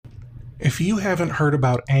If you haven't heard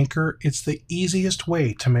about Anchor, it's the easiest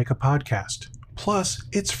way to make a podcast. Plus,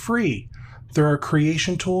 it's free. There are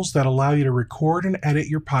creation tools that allow you to record and edit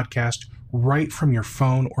your podcast right from your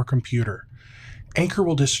phone or computer. Anchor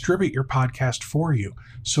will distribute your podcast for you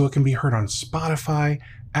so it can be heard on Spotify,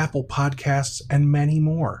 Apple Podcasts, and many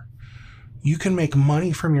more. You can make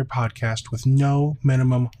money from your podcast with no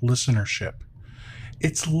minimum listenership.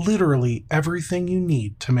 It's literally everything you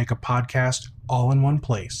need to make a podcast all in one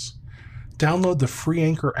place. Download the free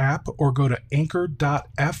Anchor app or go to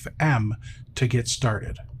anchor.fm to get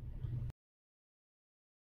started.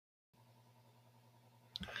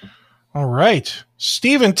 All right.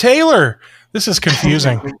 Stephen Taylor. This is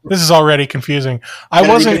confusing. This is already confusing. I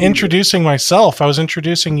wasn't introducing myself. I was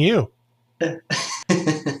introducing you.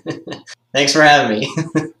 Thanks for having me.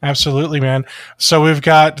 Absolutely, man. So we've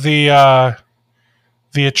got the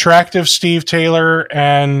attractive Steve Taylor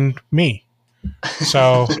and me.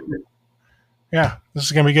 So, yeah, this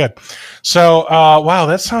is going to be good. So, wow,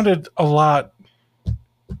 that sounded a lot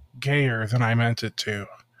gayer than I meant it to.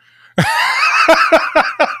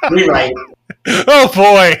 Rewrite. Oh,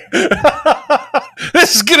 boy.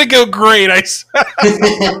 This is going to go great.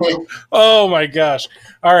 Oh, my gosh.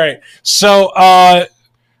 All right. So,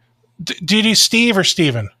 do you do Steve or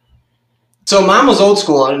Steven? So mine was old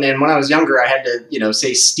school, and when I was younger, I had to,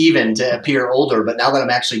 say Steven to appear older. But now that I'm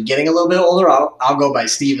actually getting a little bit older, I'll go by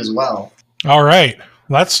Steve as well. All right.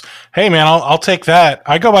 Hey, man, I'll take that.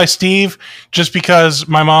 I go by Steve just because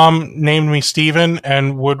my mom named me Steven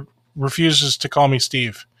and refuses to call me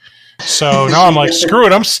Steve. So now I'm like, screw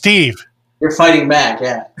it, I'm Steve. You're fighting back,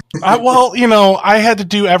 yeah. I had to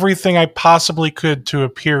do everything I possibly could to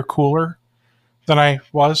appear cooler than I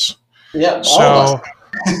was. Yeah, so,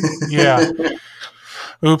 yeah.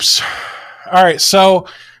 Oops. All right, so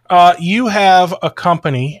you have a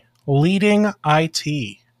company, Leading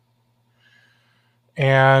IT.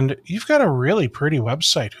 And you've got a really pretty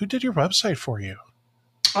website. Who did your website for you?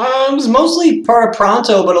 It was mostly part of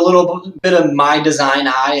Pronto, but a little bit of my design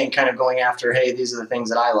eye and kind of going after, hey, these are the things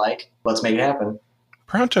that I like. Let's make it happen.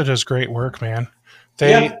 Pronto does great work, man.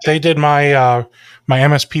 They did my my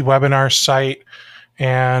MSP webinar site,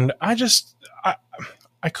 and I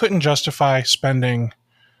couldn't justify spending.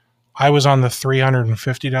 I was on the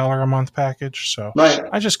 $350 a month package, so right.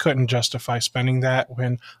 I just couldn't justify spending that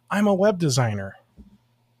when I'm a web designer.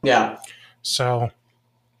 Yeah. So,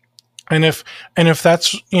 and if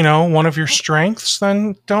that's, one of your strengths,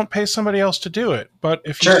 then don't pay somebody else to do it. But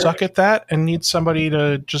if you suck at that and need somebody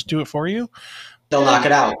to just do it for you, they'll knock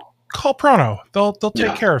it out. Call Pronto. They'll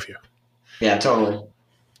take care of you. Yeah, totally.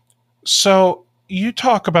 So you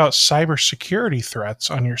talk about cybersecurity threats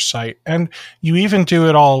on your site, and you even do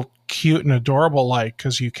it all cute and adorable, like,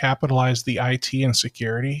 because you capitalize the IT and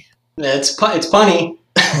security. It's punny.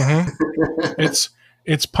 Mm-hmm.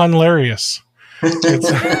 It's punlarious.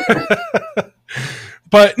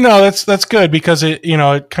 But no, that's good because it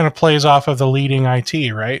kind of plays off of the Leading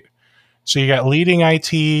IT, right? So you got Leading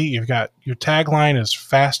IT, you've got your tagline is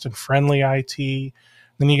fast and friendly IT,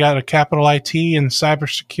 then you got a capital IT and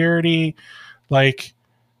cybersecurity. Like,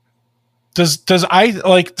 does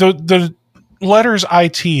the letters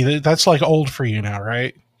IT? That's like old for you now,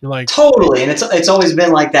 right? You're like totally, and it's always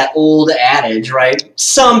been like that old adage, right?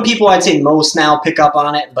 Some people, I'd say most now, pick up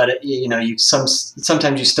on it, but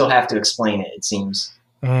sometimes you still have to explain it. It seems.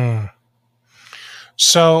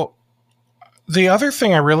 So, the other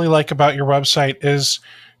thing I really like about your website is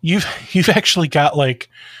you've actually got like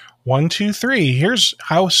 1, 2, 3. Here's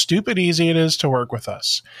how stupid easy it is to work with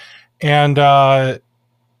us, and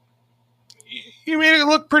you made it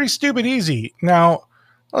look pretty stupid easy. Now,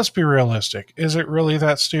 let's be realistic. Is it really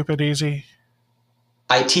that stupid easy?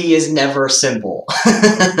 IT is never simple.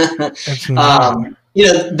 It's not.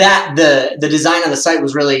 The design on the site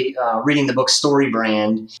was really reading the book Story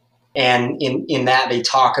Brand. And in that they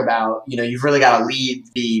talk about, you've really got to lead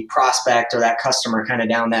the prospect or that customer kind of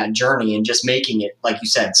down that journey and just making it, like you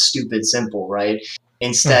said, stupid simple, right?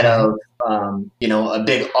 Instead of, a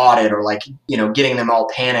big audit or getting them all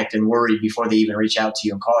panicked and worried before they even reach out to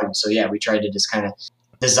you and call you. So yeah, we tried to just kind of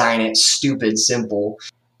design it stupid simple.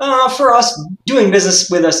 For us, doing business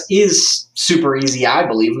with us is super easy, I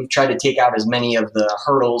believe. We've tried to take out as many of the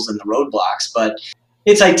hurdles and the roadblocks, but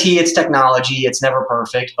it's IT, it's technology, it's never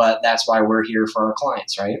perfect, but that's why we're here for our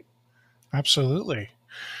clients, right? Absolutely.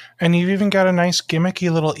 And you've even got a nice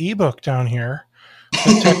gimmicky little ebook down here.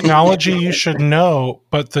 The technology you should know,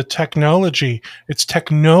 but the technology, it's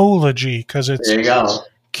technology because it's there you go.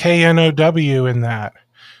 KNOW in that.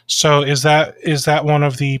 So is that one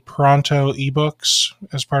of the Pronto ebooks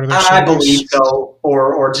as part of their service? I believe so,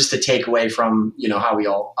 or just a takeaway from how we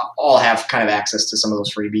all have kind of access to some of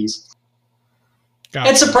those freebies. Gotcha.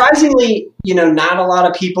 And surprisingly, not a lot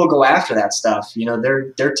of people go after that stuff.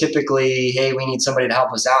 They're typically, hey, we need somebody to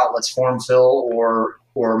help us out. Let's form fill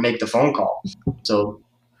or make the phone call. So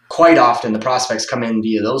quite often the prospects come in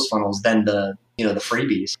via those funnels than the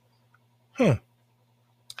freebies.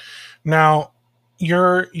 Now,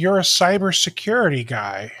 you're a cybersecurity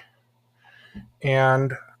guy,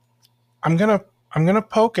 and I'm gonna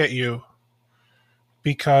poke at you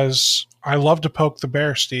because I love to poke the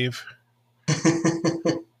bear, Steve.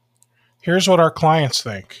 Here's what our clients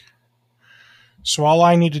think. So all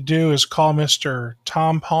I need to do is call Mr.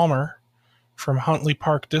 Tom Palmer from Huntley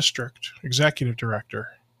Park District, Executive Director.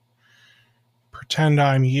 Pretend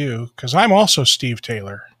I'm you, because I'm also Steve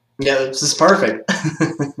Taylor. Yeah, this is perfect.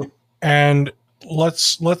 And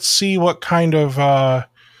let's see what kind of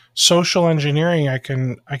social engineering I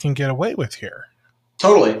can get away with here.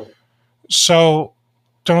 Totally. So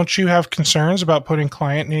don't you have concerns about putting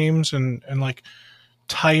client names and like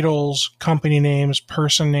titles, company names,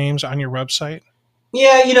 person names on your website?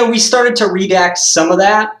 Yeah, we started to redact some of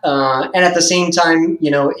that. And at the same time,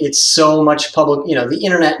 it's so much public, the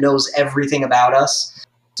internet knows everything about us.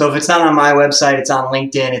 So if it's not on my website, it's on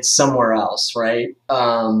LinkedIn, it's somewhere else, right?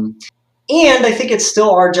 And I think it's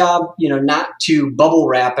still our job, not to bubble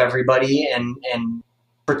wrap everybody and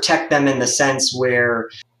protect them in the sense where,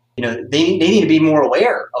 they need to be more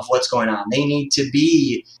aware of what's going on. They need to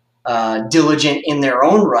be diligent in their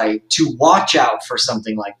own right to watch out for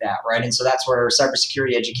something like that, right? And so that's where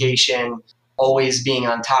cybersecurity education, always being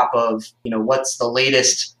on top of, what's the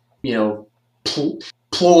latest,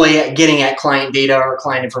 ploy at getting at client data or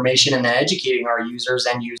client information, and then educating our users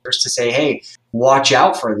to say, hey, watch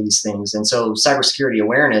out for these things. And so cybersecurity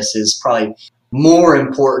awareness is probably more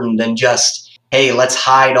important than just, hey, let's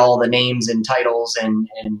hide all the names and titles and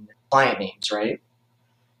client names, right?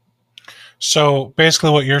 So basically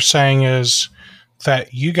what you're saying is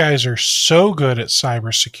that you guys are so good at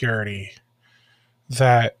cybersecurity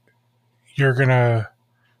that you're going to,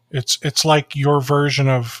 it's like your version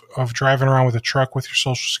of driving around with a truck with your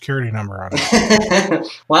social security number on it.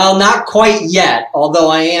 Well, not quite yet, although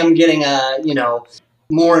I am getting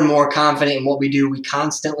more and more confident in what we do. We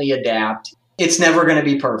constantly adapt. It's never going to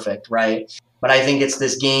be perfect, right? But I think it's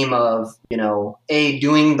this game of,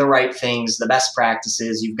 doing the right things, the best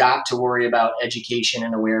practices. You've got to worry about education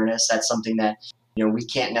and awareness. That's something that, we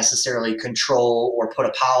can't necessarily control or put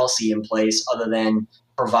a policy in place other than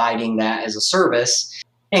providing that as a service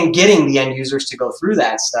and getting the end users to go through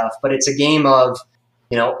that stuff. But it's a game of,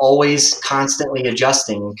 always constantly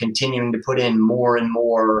adjusting and continuing to put in more and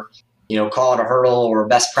more, call it a hurdle or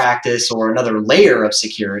best practice or another layer of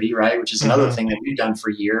security, right? Which is another thing that we've done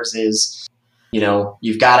for years is,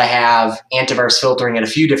 you've got to have antivirus filtering at a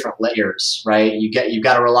few different layers, right? You've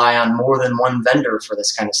got to rely on more than one vendor for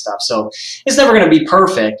this kind of stuff. So it's never going to be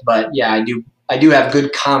perfect, but yeah, I do have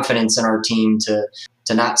good confidence in our team to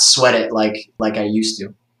not sweat it like I used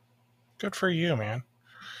to. Good for you, man.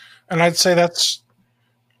 And I'd say let's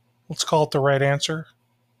call it the right answer.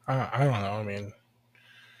 I don't know. I mean,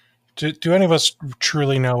 do any of us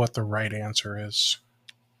truly know what the right answer is?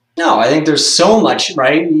 No, I think there's so much,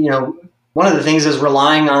 right? One of the things is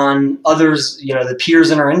relying on others, the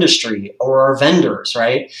peers in our industry or our vendors,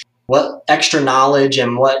 right? What extra knowledge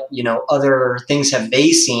and what, other things have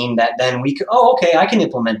they seen that then we could, oh, okay, I can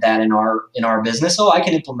implement that in our business. Oh, I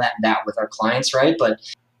can implement that with our clients, right? But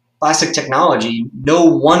classic technology, no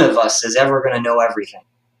one of us is ever going to know everything,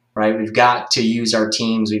 right? We've got to use our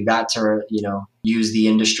teams. We've got to, use the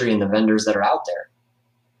industry and the vendors that are out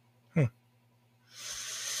there.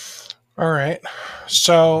 All right.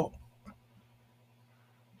 So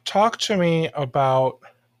talk to me about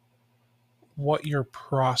what your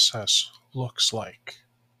process looks like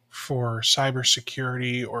for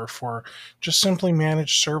cybersecurity or for just simply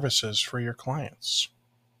managed services for your clients.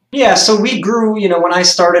 Yeah, so we grew, when I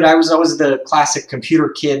started, I was always the classic computer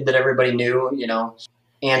kid that everybody knew,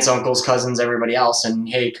 aunts, uncles, cousins, everybody else. And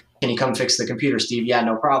hey, can you come fix the computer, Steve? Yeah,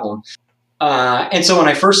 no problem. And so when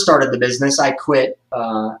I first started the business, I quit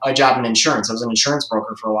a job in insurance. I was an insurance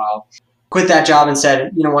broker for a while. Quit that job and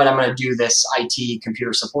said, you know what, I'm going to do this IT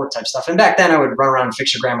computer support type stuff. And back then I would run around and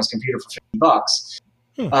fix your grandma's computer for $50.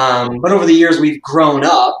 But over the years, we've grown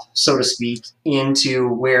up, so to speak,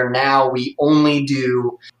 into where now we only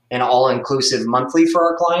do an all-inclusive monthly for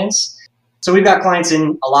our clients. So we've got clients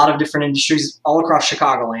in a lot of different industries all across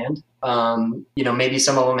Chicagoland. Maybe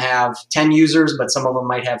some of them have 10 users, but some of them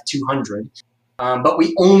might have 200. but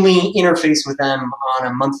we only interface with them on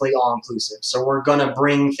a monthly all-inclusive. So we're going to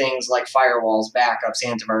bring things like firewalls, backups,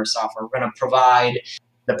 antivirus software. We're going to provide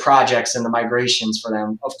the projects and the migrations for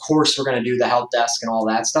them. Of course, we're going to do the help desk and all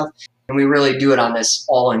that stuff. And we really do it on this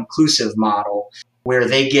all-inclusive model where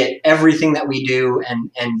they get everything that we do,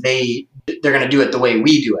 and they're going to do it the way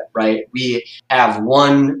we do it, right? We have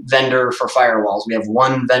one vendor for firewalls. We have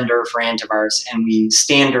one vendor for antivirus, and we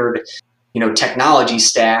standard, technology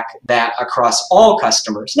stack that across all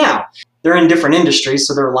customers. Now, they're in different industries,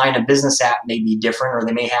 so their line of business app may be different, or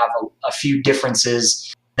they may have a few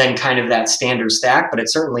differences than kind of that standard stack, but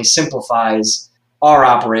it certainly simplifies our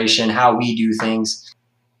operation, how we do things.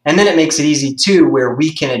 And then it makes it easy too, where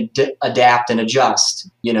we can adapt and adjust.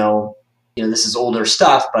 This is older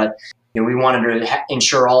stuff, but we wanted to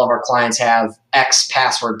ensure all of our clients have X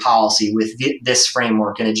password policy with this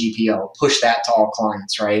framework in a GPO. Push that to all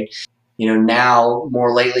clients, right? Now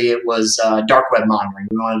more lately it was dark web monitoring.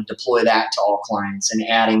 We wanted to deploy that to all clients and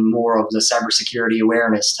adding more of the cybersecurity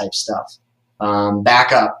awareness type stuff.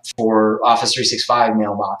 Backup for Office 365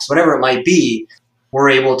 mailbox, whatever it might be. We're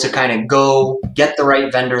able to kind of go get the right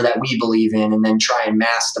vendor that we believe in and then try and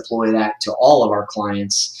mass deploy that to all of our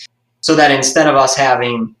clients, so that instead of us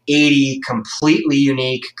having 80 completely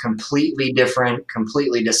unique, completely different,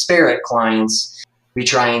 completely disparate clients, we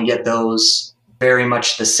try and get those very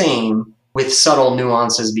much the same with subtle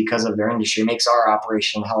nuances because of their industry. It makes our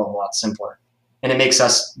operation a hell of a lot simpler. And it makes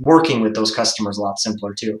us working with those customers a lot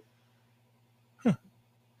simpler too.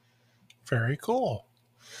 Very cool.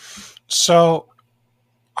 So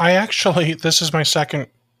this is my second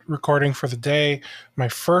recording for the day. My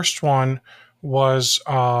first one was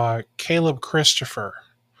Caleb Christopher,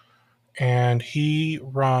 and he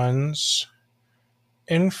runs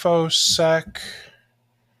InfoSec.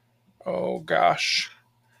 Oh gosh,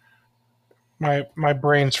 my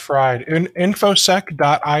brain's fried.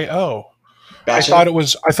 Infosec.io. Gotcha. I thought it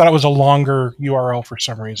was a longer URL for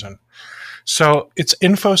some reason. So it's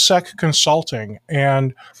InfoSec Consulting,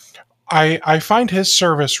 and I find his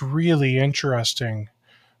service really interesting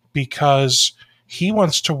because he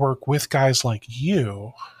wants to work with guys like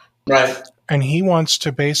you. Right. And he wants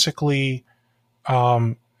to basically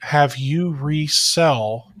have you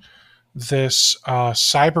resell this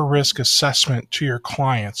cyber risk assessment to your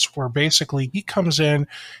clients, where basically he comes in,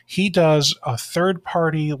 he does a third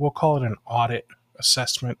party, we'll call it an audit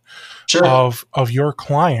assessment of your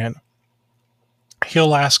client.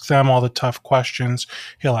 He'll ask them all the tough questions.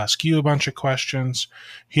 He'll ask you a bunch of questions.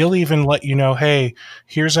 He'll even let you know, hey,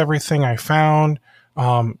 here's everything I found.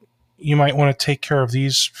 You might want to take care of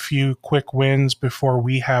these few quick wins before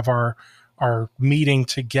we have our meeting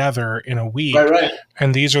together in a week. Right.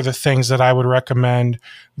 And these are the things that I would recommend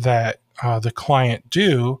that the client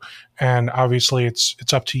do. And obviously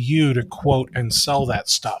it's up to you to quote and sell that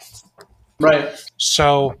stuff. Right.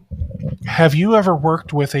 So have you ever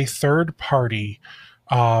worked with a third party,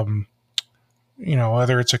 whether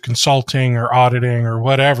it's a consulting or auditing or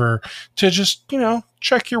whatever, to just,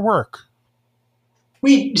 check your work?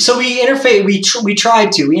 We interfaced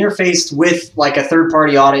with like a third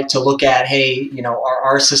party audit to look at, hey, are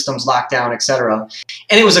our systems locked down, et cetera.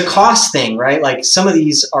 And it was a cost thing, right? Like some of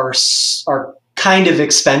these are kind of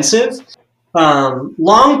expensive.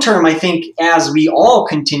 Long term, I think as we all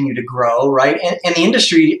continue to grow, right, and the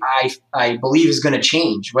industry, I believe, is going to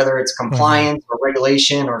change, whether it's compliance or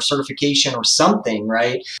regulation or certification or something,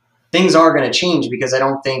 right? Things are going to change because I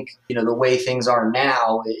don't think, the way things are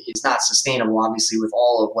now is not sustainable, obviously, with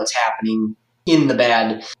all of what's happening in the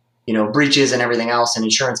bad, breaches and everything else, and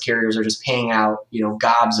insurance carriers are just paying out,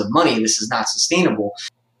 gobs of money. This is not sustainable.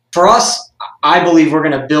 For us, I believe we're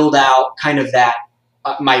going to build out kind of that.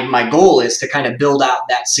 My goal is to kind of build out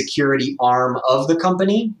that security arm of the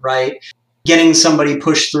company, right? Getting somebody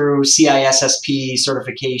pushed through CISSP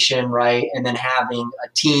certification, right? And then having a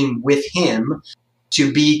team with him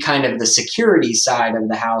to be kind of the security side of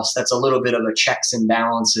the house. That's a little bit of a checks and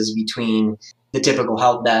balances between the typical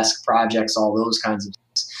help desk projects, all those kinds of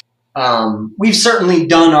things. We've certainly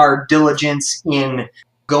done our diligence in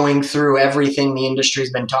going through everything the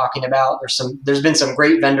industry's been talking about. There's been some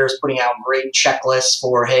great vendors putting out great checklists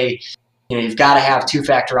for, hey, you've got to have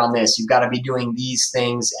two-factor on this. You've got to be doing these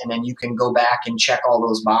things, and then you can go back and check all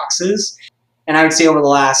those boxes. And I would say over the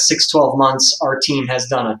last 6-12 months, our team has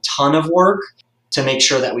done a ton of work to make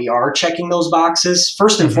sure that we are checking those boxes.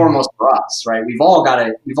 First and foremost for us, right? We've all got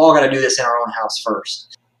to do this in our own house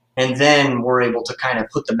first. And then we're able to kind of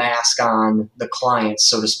put the mask on the clients,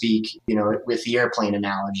 so to speak, with the airplane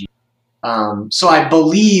analogy. So I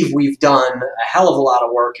believe we've done a hell of a lot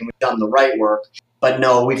of work, and we've done the right work. But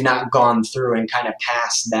no, we've not gone through and kind of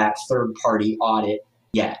passed that third-party audit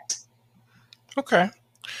yet. Okay.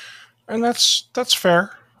 And that's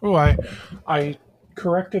fair. Oh, I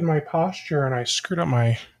corrected my posture and I screwed up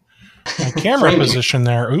my camera position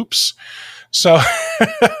there. Oops. So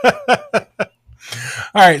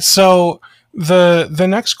all right, so the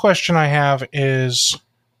next question I have is,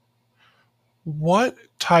 what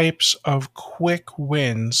types of quick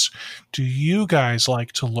wins do you guys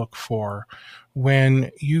like to look for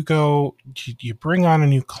when you bring on a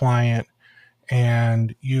new client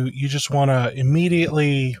and you just want to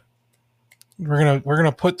immediately, we're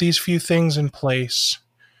gonna put these few things in place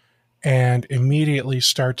and immediately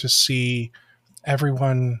start to see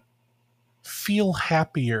everyone feel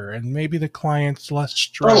happier, and maybe the client's less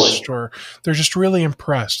stressed, or they're just really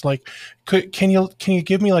impressed. Like, can you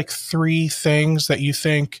give me like 3 things that you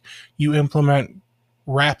think you implement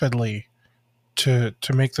rapidly to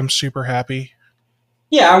make them super happy?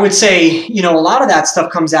 Yeah, I would say, a lot of that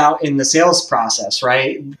stuff comes out in the sales process,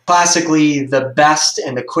 right? Classically, the best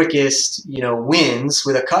and the quickest, wins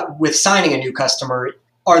with signing a new customer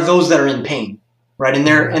are those that are in pain, right? And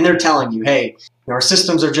they're telling you, hey, our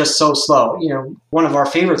systems are just so slow. One of our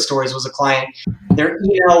favorite stories was a client, their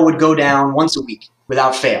email would go down once a week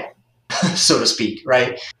without fail, so to speak,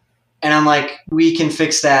 right? And I'm like, we can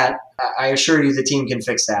fix that. I assure you the team can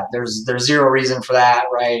fix that. There's zero reason for that,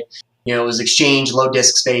 right? It was Exchange, low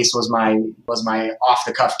disk space was my off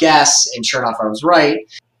the cuff guess, and sure enough, I was right.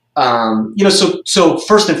 So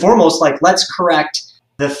first and foremost, like, let's correct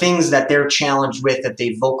the things that they're challenged with that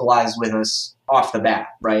they vocalized with us off the bat,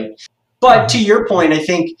 right? But to your point, I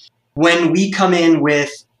think when we come in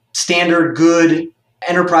with standard good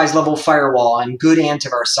enterprise level firewall and good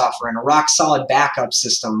antivirus software and a rock solid backup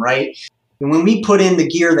system, right? And when we put in the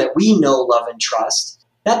gear that we know, love, and trust,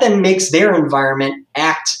 that then makes their environment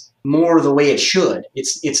act more the way it should.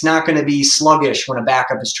 It's not going to be sluggish when a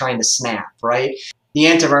backup is trying to snap, right? The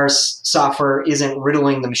antivirus software isn't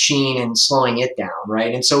riddling the machine and slowing it down,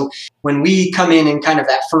 right? And so when we come in kind of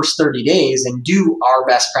that first 30 days and do our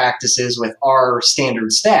best practices with our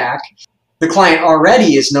standard stack, the client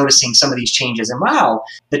already is noticing some of these changes. And wow,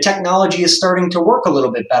 the technology is starting to work a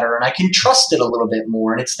little bit better and I can trust it a little bit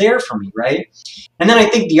more and it's there for me, right? And then I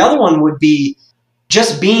think the other one would be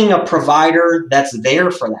just being a provider that's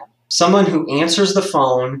there for them. Someone who answers the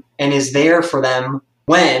phone and is there for them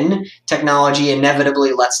when technology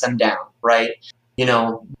inevitably lets them down, right? We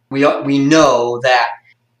know that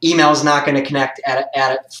email is not going to connect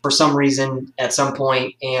at for some reason at some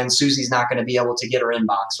point, and Susie's not going to be able to get her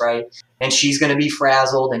inbox, right? And she's going to be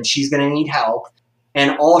frazzled and she's going to need help.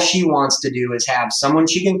 And all she wants to do is have someone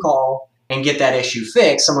she can call and get that issue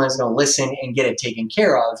fixed, someone that's going to listen and get it taken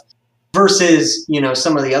care of. Versus,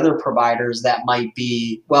 some of the other providers that might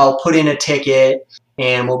be, well, put in a ticket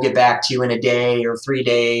and we'll get back to you in a day or 3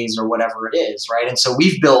 days or whatever it is, right? And so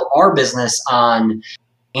we've built our business on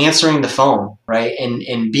answering the phone, right?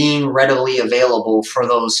 And being readily available for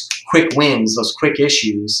those quick wins, those quick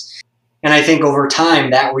issues. And I think over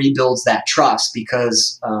time that rebuilds that trust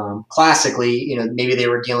because classically, maybe they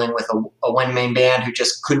were dealing with a one-man band who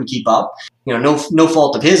just couldn't keep up, no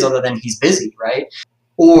fault of his other than he's busy, right?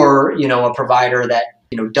 Or, a provider that,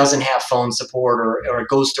 doesn't have phone support or it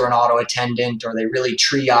goes through an auto attendant or they really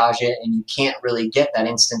triage it and you can't really get that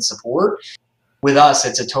instant support. With us,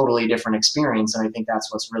 it's a totally different experience. And I think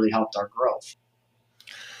that's what's really helped our growth.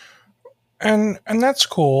 And that's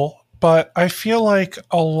cool. But I feel like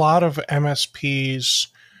a lot of MSPs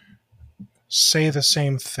say the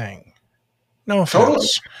same thing. No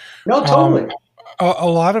offense. Totally. No, totally. A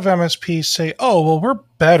lot of MSPs say, "Oh, well, we're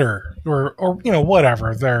better," or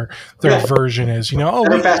whatever their version is.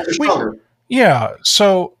 Better, faster, stronger. Yeah.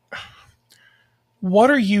 So,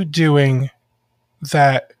 what are you doing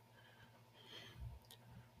that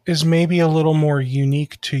is maybe a little more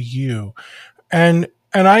unique to you? And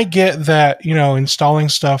I get that installing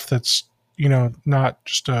stuff that's not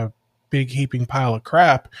just a big heaping pile of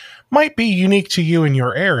crap might be unique to you in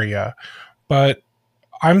your area, but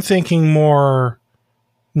I'm thinking more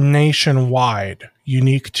nationwide,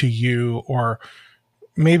 unique to you, or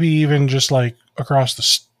maybe even just like across the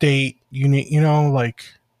state, unique,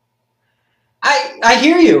 I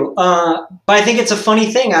hear you, but I think it's a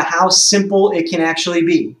funny thing how simple it can actually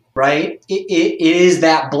be, right? It is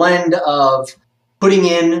that blend of putting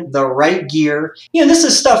in the right gear. This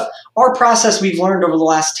is stuff, our process we've learned over the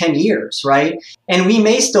last 10 years, right? And we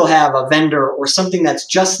may still have a vendor or something that's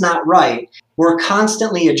just not right. We're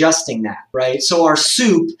constantly adjusting that, right? So our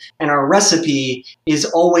soup and our recipe is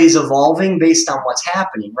always evolving based on what's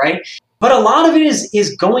happening, right? But a lot of it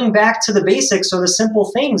is going back to the basics or the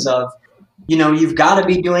simple things of you've got to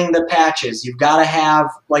be doing the patches. You've got to have,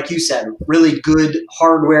 like you said, really good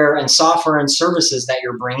hardware and software and services that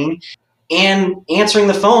you're bringing. And answering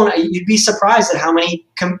the phone, you'd be surprised at how many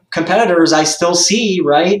competitors I still see,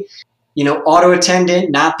 right? Auto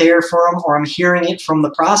attendant, not there for them, or I'm hearing it from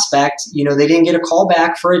the prospect, they didn't get a call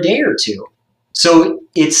back for a day or two. So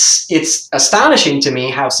it's astonishing to me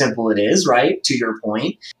how simple it is, right? To your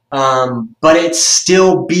point. But it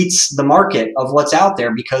still beats the market of what's out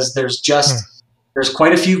there because there's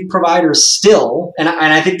quite a few providers still, and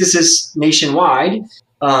I think this is nationwide,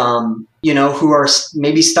 who are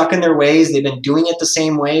maybe stuck in their ways. They've been doing it the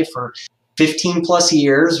same way for 15 plus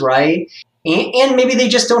years, right? And maybe they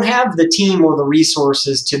just don't have the team or the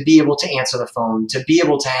resources to be able to answer the phone, to be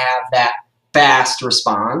able to have that fast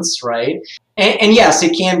response, right? And yes,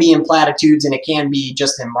 it can be in platitudes and it can be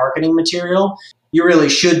just in marketing material. You really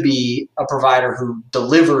should be a provider who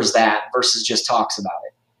delivers that versus just talks about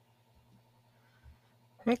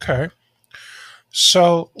it. Okay.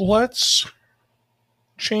 So let's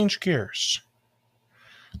change gears.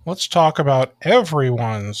 Let's talk about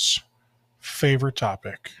everyone's favorite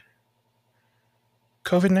topic.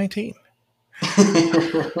 COVID-19.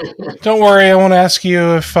 Don't worry, I won't ask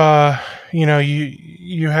you if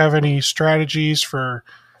you have any strategies for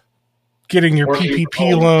getting your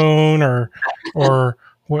PPP loan or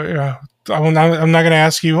I'm not going to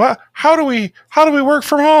ask you how do we work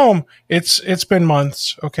from home. It's been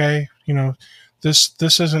months, okay?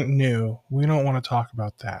 This isn't new. We don't want to talk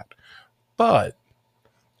about that. But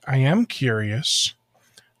I am curious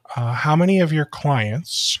how many of your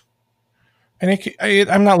clients, and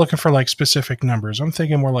I'm not looking for like specific numbers. I'm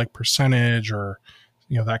thinking more like percentage or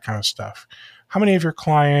that kind of stuff. How many of your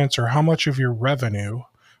clients or how much of your revenue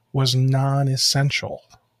was non-essential?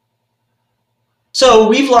 So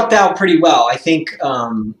we've lucked out pretty well. I think,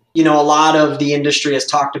 a lot of the industry has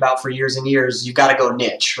talked about for years and years, you've got to go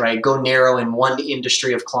niche, right? Go narrow in one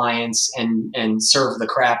industry of clients and serve the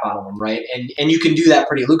crap out of them, right? And you can do that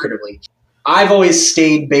pretty lucratively. I've always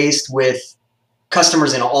stayed based with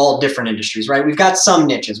customers in all different industries, right? We've got some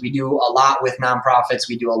niches. We do a lot with nonprofits.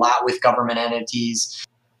 We do a lot with government entities.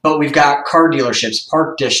 But we've got car dealerships,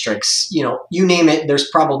 park districts, you name it. There's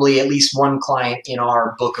probably at least one client in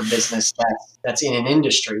our book of business that's in an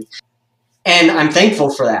industry. And I'm thankful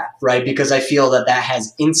for that, right? Because I feel that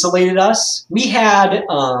has insulated us. We had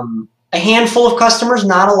a handful of customers,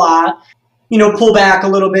 not a lot, pull back a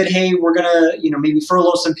little bit. Hey, we're going to, maybe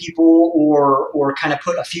furlough some people or kind of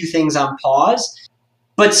put a few things on pause.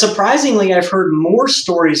 But surprisingly, I've heard more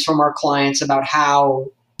stories from our clients about how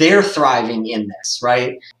they're thriving in this,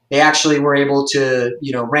 right? They actually were able to,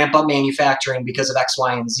 ramp up manufacturing because of X,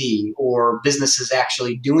 Y, and Z, or businesses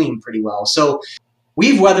actually doing pretty well. So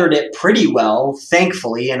we've weathered it pretty well,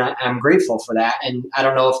 thankfully, and I'm grateful for that. And I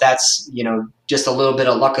don't know if that's, just a little bit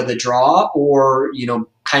of luck of the draw or,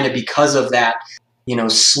 kind of because of that,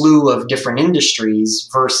 slew of different industries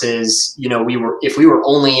versus, if we were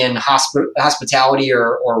only in hospitality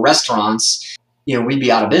or restaurants, we'd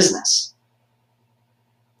be out of business.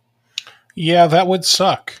 Yeah, that would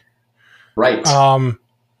suck. Right. And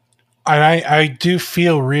I do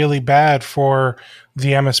feel really bad for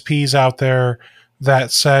the MSPs out there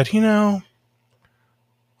that said, I'm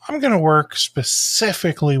going to work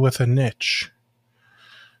specifically with a niche.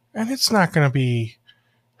 And it's not going to be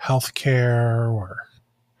healthcare or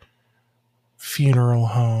funeral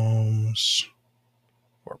homes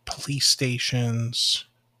or police stations.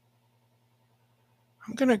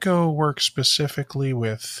 I'm going to go work specifically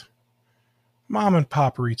with mom and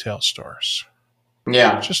pop retail stores.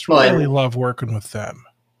 Yeah. Just really love working with them.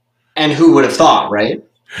 And who would have thought, right?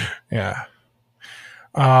 Yeah.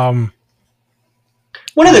 One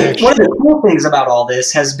of the cool things about all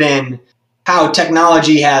this has been how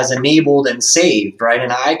technology has enabled and saved, right?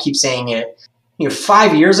 And I keep saying it,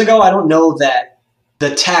 5 years ago, I don't know that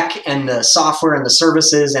the tech and the software and the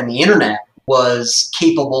services and the internet was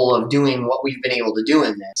capable of doing what we've been able to do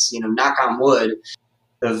in this. Knock on wood,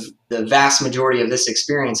 the vast majority of this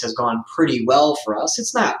experience has gone pretty well for us.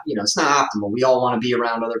 It's not, it's not optimal. We all want to be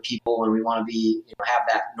around other people and we want to be, have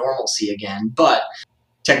that normalcy again. But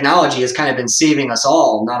technology has kind of been saving us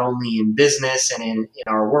all, not only in business and in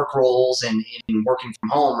our work roles and in working from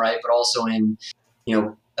home, right? But also in,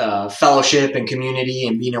 fellowship and community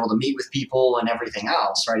and being able to meet with people and everything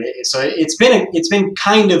else, right? So it's been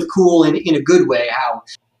kind of cool in a good way how,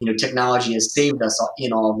 technology has saved us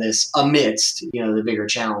in all this amidst, the bigger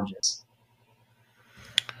challenges.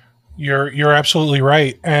 You're absolutely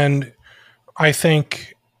right. And I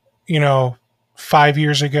think, 5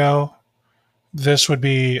 years ago, this would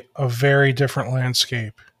be a very different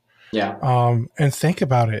landscape. Yeah. And think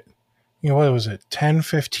about it. what was it, 10,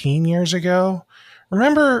 15 years ago?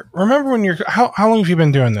 Remember when how long have you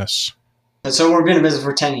been doing this? So we've been in business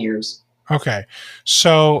for 10 years. Okay.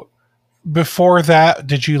 So before that,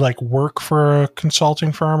 did you like work for a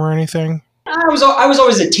consulting firm or anything? I was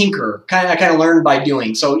always a tinker. I kind of learned by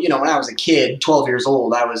doing. So, when I was a kid, 12 years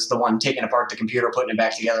old, I was the one taking apart the computer, putting it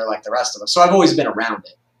back together like the rest of us. So I've always been around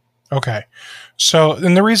it. Okay. So,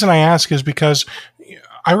 and the reason I ask is because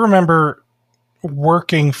I remember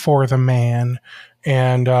working for the man,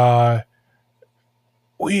 and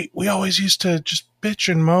we always used to just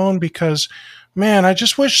bitch and moan because, man, I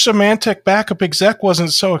just wish Symantec Backup Exec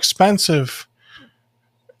wasn't so expensive.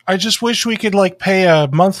 I just wish we could like pay a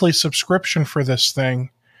monthly subscription for this thing.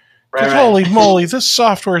 Right. Holy moly, this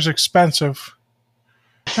software is expensive.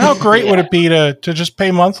 How great would it be to just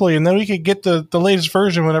pay monthly, and then we could get the latest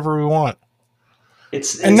version whenever we want.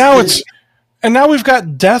 And now we've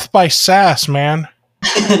got death by SaaS, man.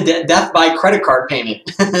 Death by credit card payment.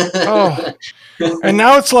 Oh. And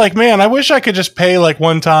now it's like, man, I wish I could just pay like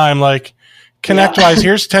one time, like ConnectWise,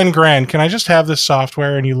 here's 10 grand. Can I just have this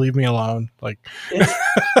software and you leave me alone? Like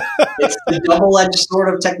it's the double-edged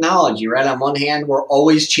sword of technology, right? On one hand, we're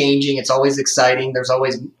always changing. It's always exciting. There's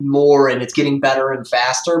always more, and it's getting better and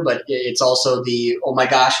faster. But it's also the, oh my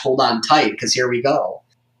gosh, hold on tight, because here we go.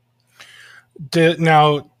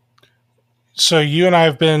 Now, so you and I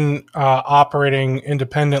have been operating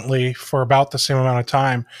independently for about the same amount of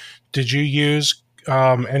time. Did you use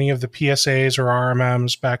any of the PSAs or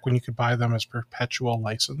RMMs back when you could buy them as perpetual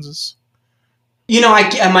licenses?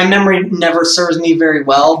 My memory never serves me very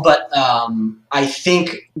well, but I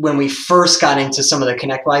think when we first got into some of the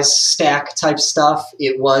ConnectWise stack type stuff,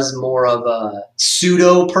 it was more of a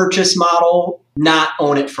pseudo purchase model, not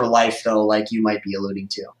own it for life, though, like you might be alluding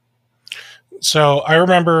to. So I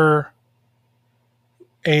remember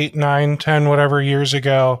 8, 9, 10, whatever years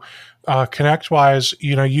ago, ConnectWise,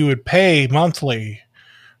 you would pay monthly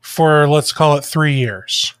for, let's call it 3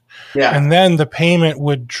 years. Yeah. And then the payment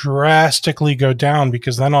would drastically go down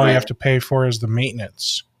because then all you have to pay for is the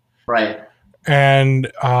maintenance. Right.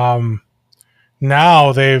 And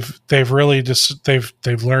now they've really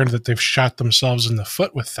they've learned that they've shot themselves in the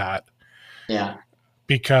foot with that. Yeah.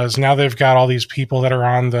 Because now they've got all these people that are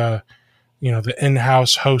on the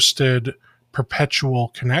in-house hosted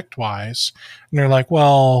perpetual ConnectWise, and they're like,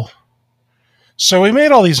 well, so we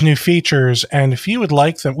made all these new features, and if you would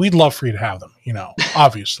like them, we'd love for you to have them,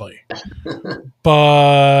 obviously.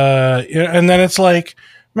 But, and then it's like,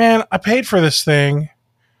 man, I paid for this thing.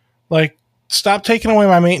 Like, stop taking away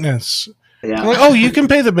my maintenance. Yeah. Like, oh, you can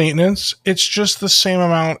pay the maintenance. It's just the same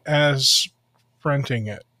amount as renting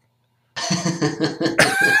it.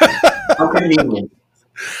 How convenient.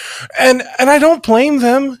 And I don't blame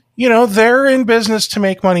them. They're in business to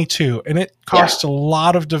make money too, and it costs a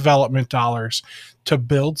lot of development dollars to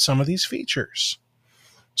build some of these features.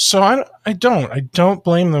 So I don't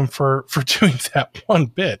blame them for doing that one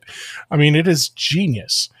bit. I mean, it is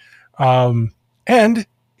genius. And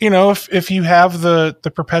if you have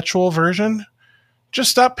the perpetual version,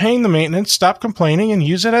 just stop paying the maintenance, stop complaining, and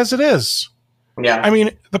use it as it is. Yeah. I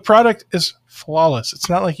mean, the product is flawless. It's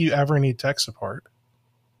not like you ever need tech support.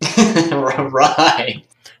 Right.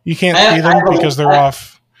 You can't see them because they're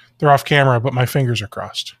off camera, but my fingers are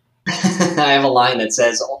crossed. I have a line that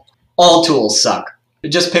says, all tools suck.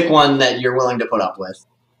 Just pick one that you're willing to put up with.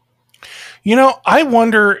 I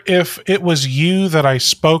wonder if it was you that I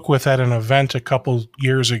spoke with at an event a couple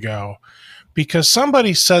years ago, because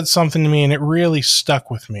somebody said something to me and it really stuck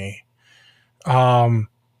with me.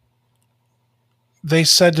 They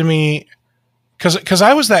said to me, because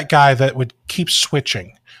I was that guy that would keep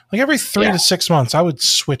switching. Like every 3 to 6 months, I would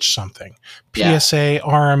switch something. PSA,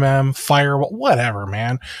 RMM, firewall, whatever,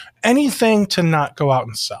 man. Anything to not go out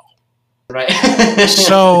and sell. Right.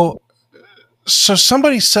 So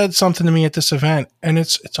somebody said something to me at this event, and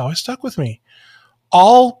it's always stuck with me.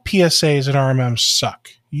 All PSAs and RMMs suck.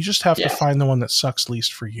 You just have to find the one that sucks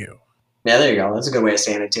least for you. Yeah, there you go. That's a good way of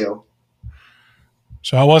saying it, too.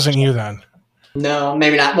 So it wasn't you then. No,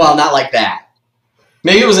 maybe not. Well, not like that.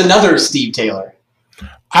 Maybe it was another Steve Taylor.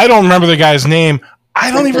 I don't remember the guy's name. I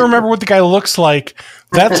don't even remember what the guy looks like.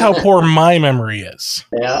 That's how poor my memory is.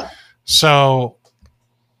 Yeah. So,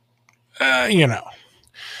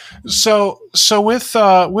 So with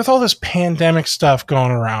all this pandemic stuff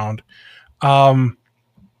going around, have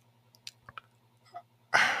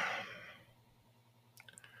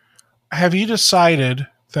you decided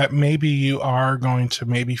that maybe you are going to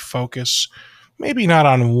maybe focus, maybe not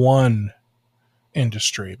on one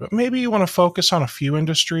industry, but maybe you want to focus on a few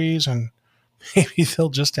industries, and maybe they'll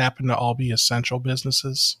just happen to all be essential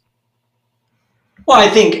businesses? Well, I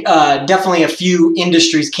think definitely a few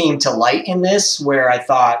industries came to light in this where I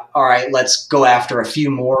thought, all right, let's go after a few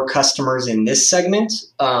more customers in this segment.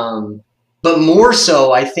 But more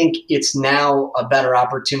so, I think it's now a better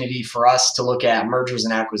opportunity for us to look at mergers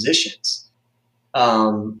and acquisitions.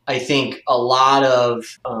 I think a lot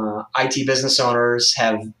of IT business owners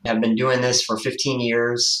have been doing this for 15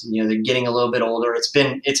 years. You know, they're getting a little bit older. It's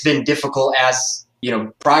been difficult as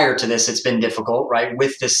prior to this. It's been difficult, right,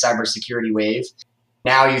 with this cybersecurity wave.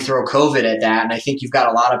 Now you throw COVID at that, and I think you've got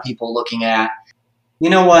a lot of people looking at, you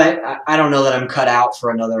know what, I don't know that I'm cut out for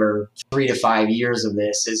another 3 to 5 years of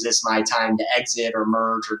this. Is this my time to exit or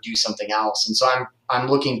merge or do something else? And so I'm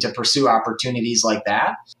looking to pursue opportunities like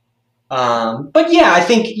that. But yeah, I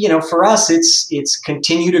think, for us, it's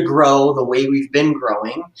continue to grow the way we've been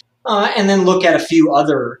growing, and then look at a few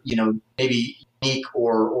other, maybe unique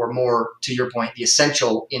or more, to your point, the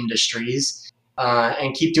essential industries,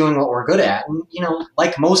 and keep doing what we're good at. And,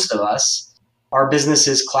 like most of us, our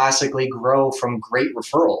businesses classically grow from great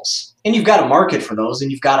referrals. And you've got a market for those, and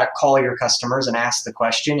you've got to call your customers and ask the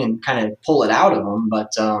question and kind of pull it out of them.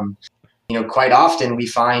 But, quite often we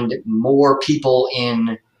find more people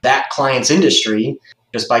in that client's industry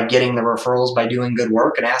just by getting the referrals, by doing good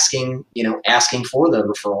work and asking for the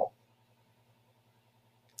referral.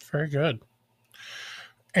 Very good.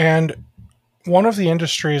 And one of the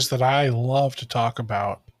industries that I love to talk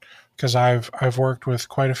about, because I've worked with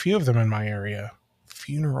quite a few of them in my area,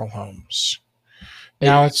 funeral homes.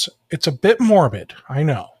 Now it's a bit morbid, I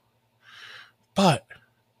know, but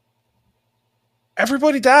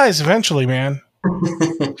everybody dies eventually, man.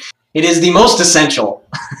 It is the most essential.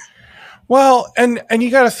 Well, and you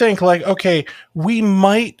got to think like, okay, we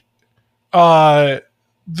might,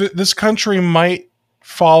 this country might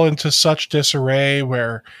fall into such disarray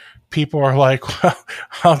where people are like, well,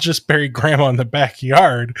 I'll just bury grandma in the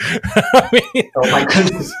backyard. I mean, oh my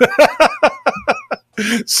goodness.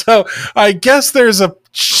 So I guess there's a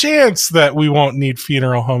chance that we won't need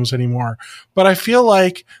funeral homes anymore. But I feel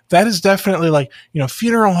like that is definitely like,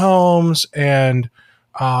 funeral homes and,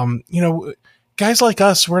 guys like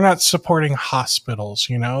us, we're not supporting hospitals,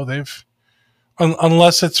 they've,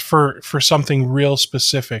 unless it's for something real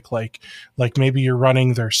specific, like maybe you're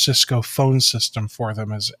running their Cisco phone system for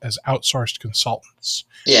them as outsourced consultants.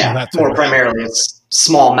 Yeah, more primarily it's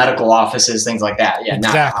small medical offices, things like that. Yeah,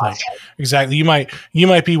 exactly. You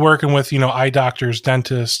might be working with eye doctors,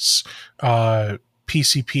 dentists,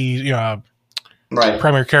 PCP, right,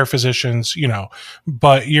 primary care physicians,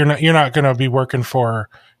 but you're not going to be working for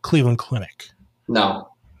Cleveland Clinic. No.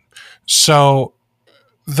 So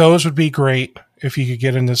those would be great if you could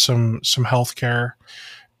get into some healthcare.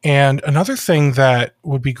 And another thing that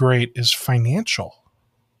would be great is financial.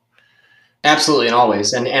 Absolutely, and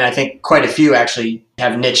always. And I think quite a few actually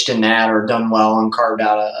have niched in that or done well and carved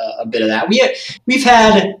out a bit of that. We've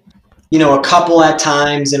had, a couple at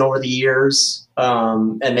times and over the years,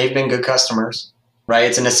 and they've been good customers, right?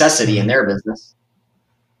 It's a necessity in their business.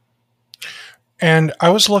 And I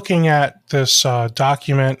was looking at this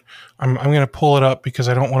document. I'm going to pull it up because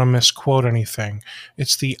I don't want to misquote anything.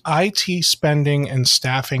 It's the IT spending and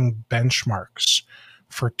staffing benchmarks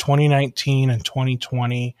for 2019 and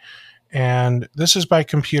 2020. And this is by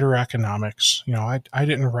Computer Economics. I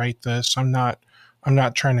didn't write this. I'm not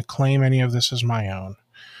trying to claim any of this as my own.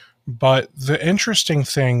 But the interesting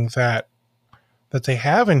thing that they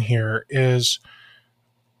have in here is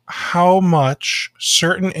how much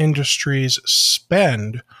certain industries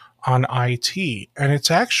spend on IT. And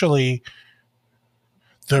it's actually,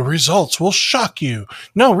 the results will shock you.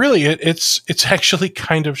 No, really, it's actually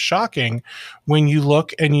kind of shocking when you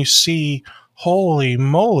look and you see, holy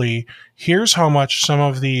moly, here's how much some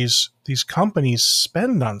of these companies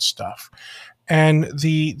spend on stuff. And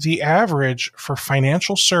the average for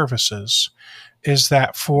financial services is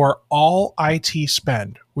that for all IT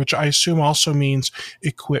spend, which I assume also means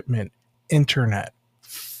equipment, internet,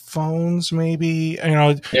 phones, maybe,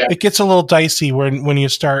 It gets a little dicey when you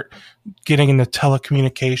start getting into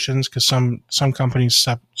telecommunications, because some companies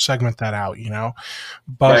segment that out,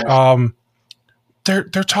 but right.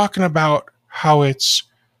 They're talking about how it's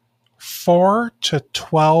 4 to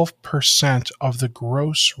 12% of the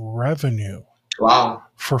gross revenue. Wow.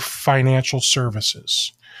 For financial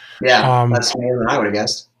services. Yeah, that's more than I would have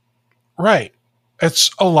guessed. Right.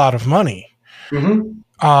 It's a lot of money.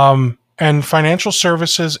 Mm-hmm. And financial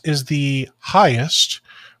services is the highest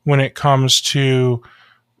when it comes to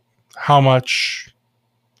how much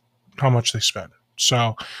they spend.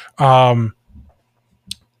 So the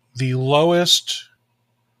lowest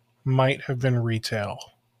might have been retail.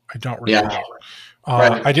 I don't recall. Yeah.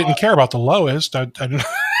 Right. I didn't care about the lowest. I didn't.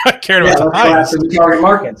 I cared Yeah, about the let's go highest. after the target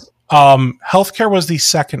markets. Healthcare was the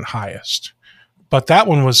second highest, but that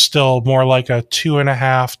one was still more like a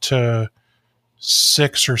 2.5 to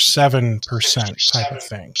 6 or 7% type of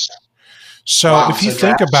thing. So Wow, if you so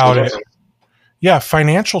think about it, drastically. yeah,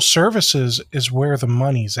 financial services is where the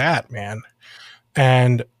money's at, man.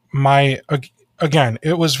 And again,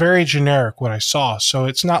 it was very generic what I saw. So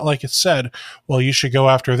it's not like it said, well, you should go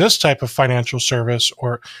after this type of financial service,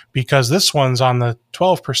 or because this one's on the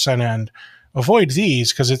 12% end, avoid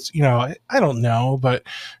these because it's, I don't know. But,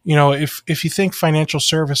 if you think financial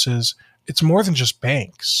services, it's more than just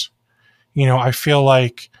banks. I feel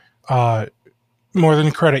like more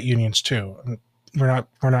than credit unions too. We're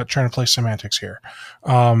not trying to play semantics here.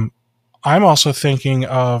 I'm also thinking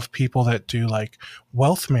of people that do like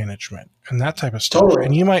wealth management and that type of stuff. Totally.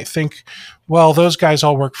 And you might think, well, those guys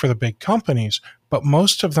all work for the big companies, but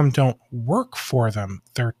most of them don't work for them.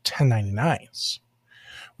 They're 1099s,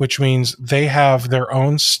 which means they have their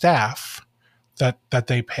own staff that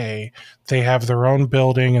they pay. They have their own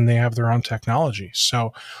building and they have their own technology.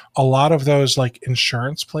 So a lot of those like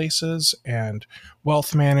insurance places and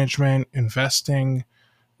wealth management, investing,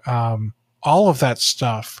 all of that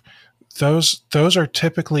stuff, those are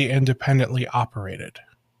typically independently operated.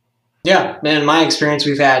 Yeah, man, in my experience,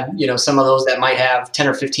 we've had, some of those that might have 10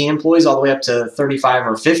 or 15 employees all the way up to 35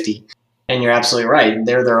 or 50. And you're absolutely right.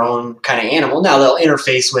 They're their own kind of animal. Now they'll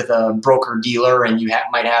interface with a broker dealer and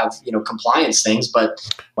might have, compliance things. But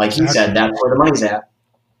like you said, that's where the money's at.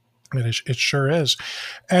 It sure is.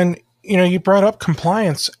 And, you brought up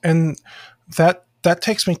compliance, and that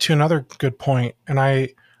takes me to another good point. And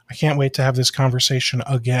I can't wait to have this conversation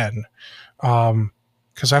again.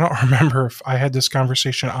 Because I don't remember if I had this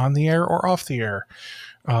conversation on the air or off the air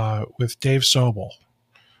with Dave Sobel.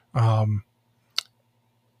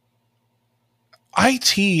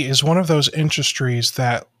 IT is one of those industries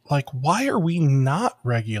that, like, why are we not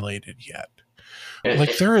regulated yet?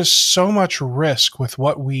 Like, there is so much risk with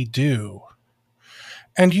what we do.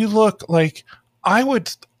 And you look like, I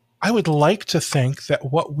would like to think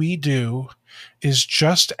that what we do is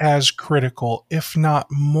just as critical, if not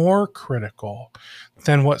more critical,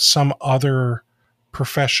 than what some other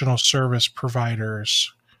professional service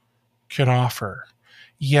providers can offer.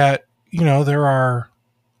 Yet, there are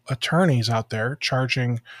attorneys out there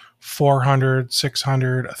charging $400,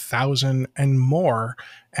 $600, $1,000 and more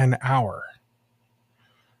an hour.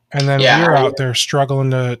 And then we're out there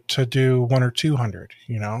struggling to do $100 or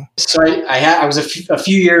 $200, So I was a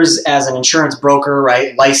few years as an insurance broker,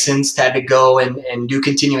 right? Licensed, had to go and do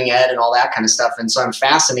continuing ed and all that kind of stuff. And so I'm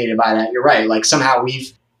fascinated by that. You're right. Like somehow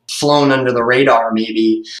we've flown under the radar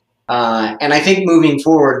maybe. And I think moving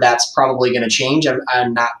forward, that's probably going to change.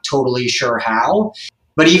 I'm not totally sure how.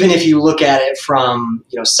 But even if you look at it from,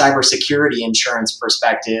 cybersecurity insurance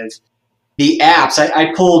perspective, the apps,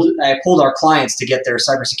 I pulled our clients to get their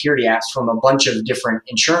cybersecurity apps from a bunch of different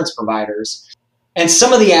insurance providers. And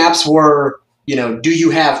some of the apps were, do you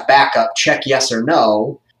have backup? Check yes or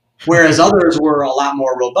no. Whereas others were a lot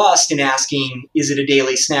more robust in asking, is it a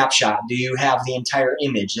daily snapshot? Do you have the entire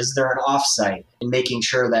image? Is there an offsite? And making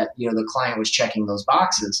sure that, the client was checking those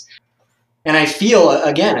boxes. And I feel,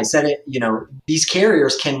 again, I said it, these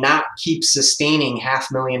carriers cannot keep sustaining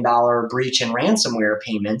 $500,000 breach and ransomware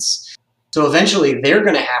payments. So eventually they're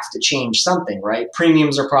going to have to change something, right?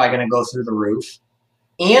 Premiums are probably going to go through the roof.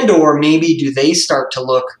 And or maybe do they start to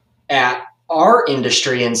look at our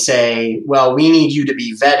industry and say, well, we need you to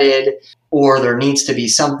be vetted, or there needs to be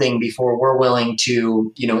something before we're willing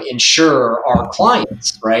to, insure our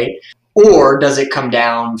clients, right? Or does it come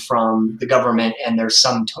down from the government and there's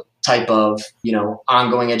some type of,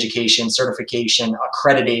 ongoing education, certification,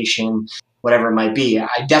 accreditation, whatever it might be?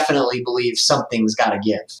 I definitely believe something's got to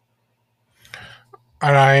give.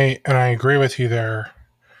 And I agree with you there,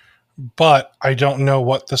 but I don't know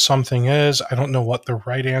what the something is. I don't know what the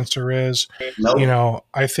right answer is. Nope.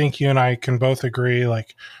 I think you and I can both agree,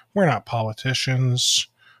 like, we're not politicians.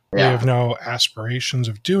 Yeah. We have no aspirations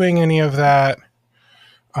of doing any of that.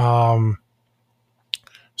 So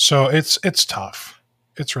it's tough.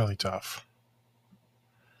 It's really tough.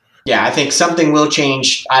 Yeah, I think something will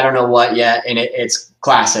change. I don't know what yet, and it's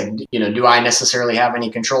classic. Do I necessarily have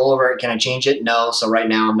any control over it? Can I change it? No. So right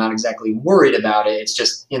now I'm not exactly worried about it. It's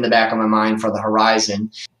just in the back of my mind for the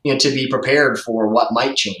horizon, to be prepared for what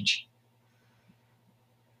might change.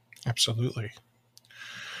 Absolutely.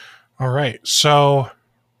 All right. So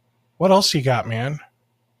what else you got, man?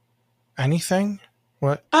 Anything?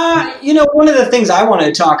 What? One of the things I wanted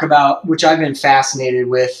to talk about, which I've been fascinated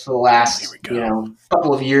with for the last,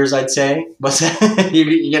 couple of years, I'd say, was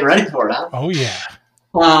you getting ready for it, huh? Oh yeah.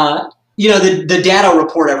 the data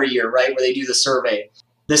report every year, right, where they do the survey.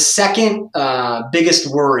 The second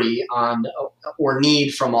biggest worry on or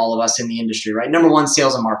need from all of us in the industry, right? Number one,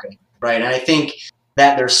 sales and marketing, right? And I think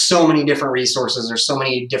that there's so many different resources, there's so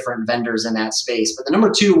many different vendors in that space. But the number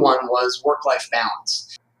two one was work-life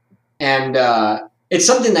balance. And it's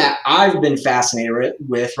something that I've been fascinated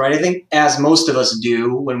with, right? I think as most of us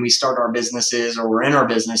do when we start our businesses or we're in our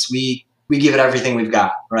business, we give it everything we've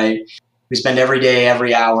got, right? We spend every day,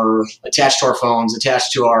 every hour attached to our phones,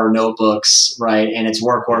 attached to our notebooks, right? And it's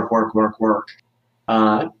work, work, work, work, work.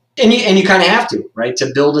 And you kind of have to, right? To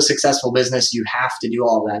build a successful business, you have to do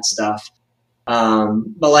all that stuff.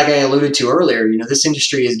 But like I alluded to earlier, this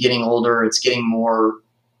industry is getting older. It's getting more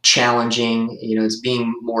challenging. It's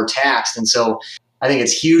being more taxed. And so I think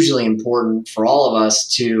it's hugely important for all of us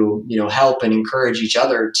to, help and encourage each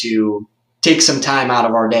other to take some time out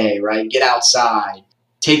of our day, right? Get outside,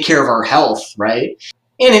 take care of our health, right?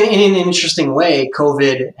 And in an interesting way,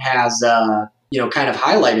 COVID has, kind of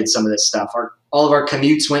highlighted some of this stuff. All of our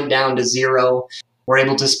commutes went down to zero. We're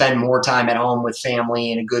able to spend more time at home with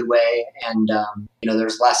family in a good way. And,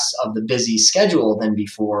 there's less of the busy schedule than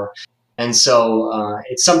before. And so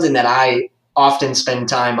it's something that I often spend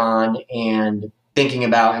time on and thinking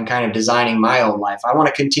about and kind of designing my own life. I want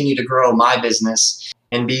to continue to grow my business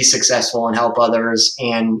and be successful and help others.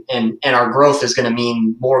 And our growth is going to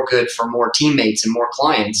mean more good for more teammates and more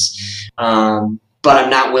clients. But I'm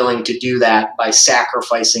not willing to do that by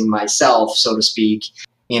sacrificing myself, so to speak,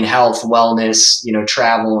 in health, wellness,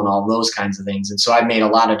 travel and all those kinds of things. And so I've made a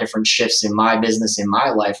lot of different shifts in my business, in my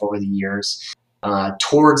life over the years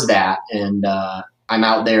towards that. And I'm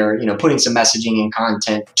out there, putting some messaging and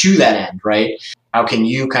content to that end, right? How can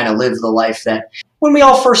you kind of live the life that when we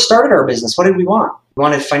all first started our business, what did we want? We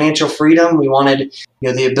wanted financial freedom. We wanted,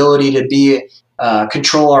 the ability to be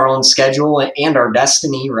control our own schedule and our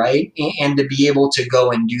destiny, right? And to be able to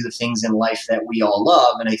go and do the things in life that we all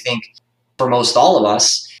love. And I think for most all of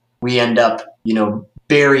us, we end up,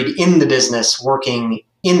 buried in the business, working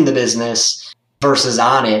in the business versus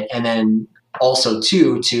on it. And then also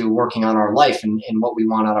to working on our life and what we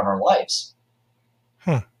want out of our lives.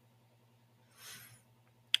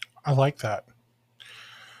 I like that.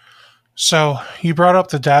 So you brought up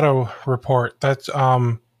the data report. That's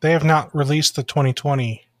they have not released the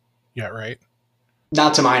 2020 yet, right?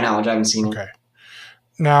 Not to my knowledge. I haven't seen it. Okay.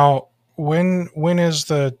 Now, when is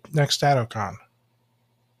the next DataCon?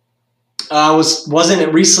 Wasn't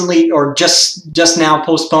it recently or just now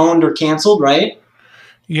postponed or canceled, right?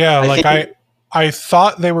 Yeah, I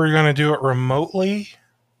thought they were going to do it remotely,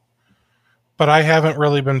 but I haven't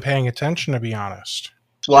really been paying attention, to be honest.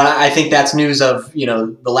 Well, I think that's news of,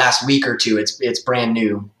 the last week or two. It's brand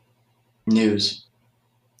new news.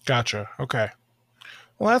 Gotcha. Okay.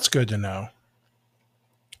 Well, that's good to know.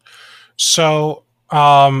 So,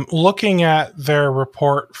 looking at their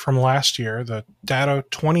report from last year, the Datto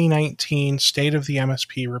 2019 State of the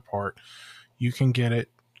MSP report, you can get it,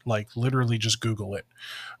 literally just Google it.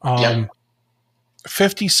 56%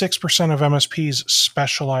 of MSPs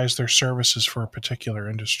specialize their services for a particular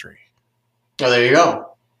industry. Oh, there you go.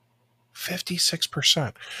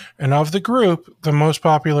 56%. And of the group, the most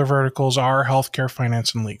popular verticals are healthcare,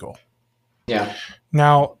 finance, and legal. Yeah.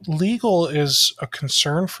 Now, legal is a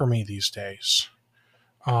concern for me these days.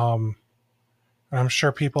 I'm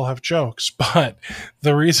sure people have jokes, but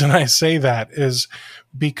the reason I say that is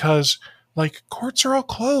because, courts are all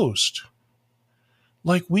closed.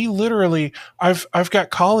 We literally, I've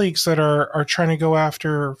got colleagues that are trying to go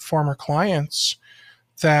after former clients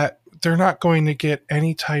that they're not going to get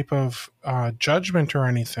any type of judgment or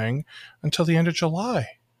anything until the end of July.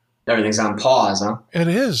 Everything's on pause, huh? It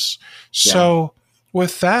is. Yeah. So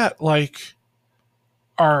with that,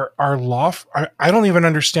 our law, I don't even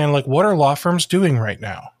understand, what are law firms doing right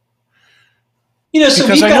now? So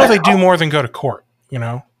because I know they do more than go to court,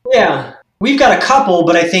 Yeah. We've got a couple,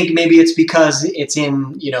 but I think maybe it's because it's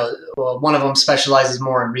in, one of them specializes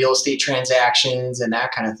more in real estate transactions and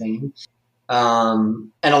that kind of thing.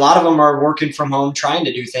 And a lot of them are working from home trying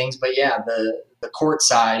to do things, but yeah, the court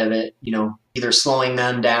side of it, either slowing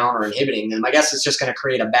them down or inhibiting them. I guess it's just going to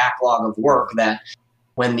create a backlog of work that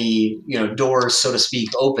when the, doors, so to speak,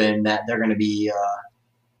 open, that they're going to be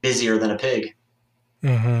busier than a pig.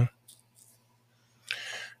 Mm-hmm.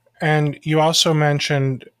 And you also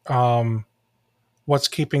mentioned what's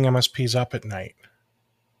keeping MSPs up at night.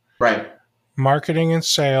 Right. Marketing and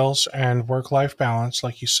sales and work-life balance,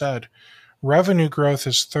 like you said. Revenue growth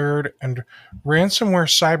is third, and ransomware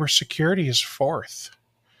cybersecurity is fourth.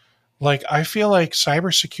 I feel like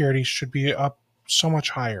cybersecurity should be up so much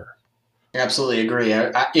higher. Absolutely agree.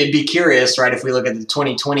 It'd be curious, right, if we look at the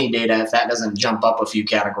 2020 data, if that doesn't jump up a few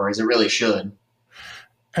categories. It really should.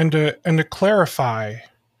 And to clarify,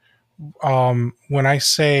 when I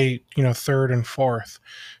say, third and fourth,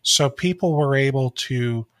 so people were able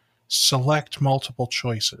to select multiple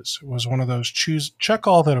choices. It was one of those check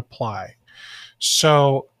all that apply.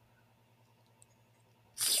 So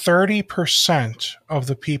 30% of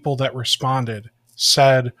the people that responded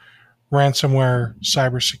said ransomware,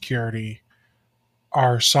 cybersecurity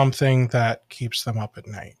are something that keeps them up at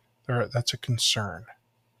night. That's a concern.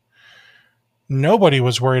 Nobody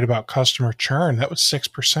was worried about customer churn. That was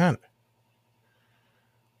 6%.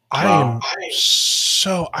 Wow.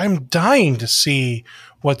 I'm dying to see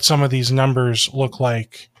what some of these numbers look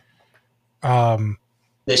like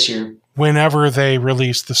this year, whenever they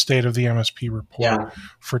release the state of the MSP report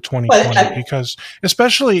for 2020, because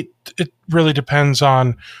especially it really depends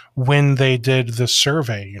on when they did the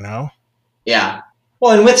survey, Yeah.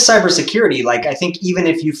 Well, and with cybersecurity, like I think even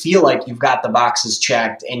if you feel like you've got the boxes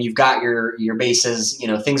checked and you've got your bases,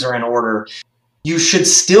 things are in order, you should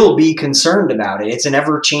still be concerned about it. It's an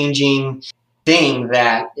ever-changing thing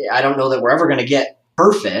that I don't know that we're ever going to get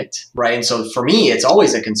perfect, right? And so for me, it's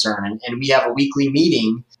always a concern. And we have a weekly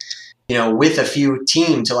meeting, with a few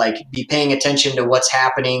team to like be paying attention to what's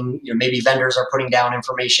happening. Maybe vendors are putting down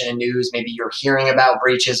information in news. Maybe you're hearing about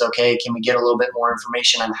breaches. Okay, can we get a little bit more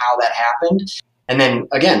information on how that happened? And then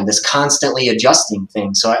again, this constantly adjusting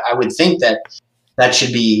thing. So I would think that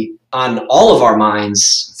should be on all of our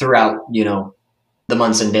minds throughout, the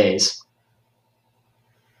months and days.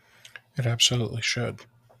 It absolutely should.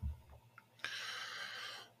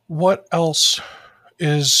 What else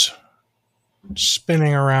is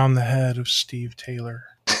spinning around the head of Steve Taylor?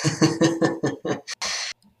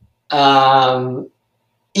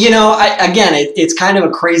 It's kind of a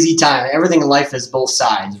crazy time. Everything in life is both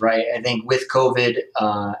sides, right? I think with COVID,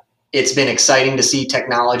 it's been exciting to see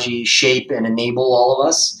technology shape and enable all of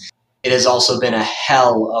us. It has also been a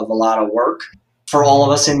hell of a lot of work for all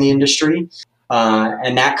of us in the industry.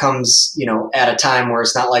 And that comes, at a time where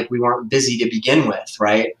it's not like we weren't busy to begin with,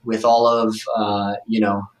 right? With all of,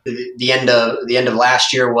 the end of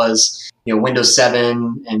last year was, Windows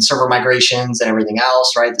 7 and server migrations and everything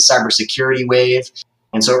else, right? The cybersecurity wave.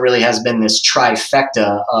 And so it really has been this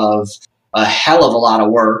trifecta of a hell of a lot of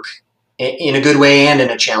work in a good way and in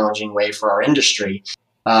a challenging way for our industry.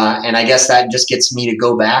 And I guess that just gets me to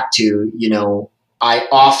go back to, I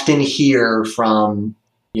often hear from,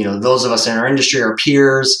 those of us in our industry, our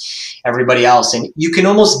peers, everybody else, and you can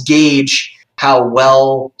almost gauge how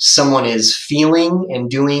well someone is feeling and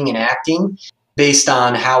doing and acting based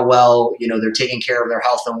on how well, they're taking care of their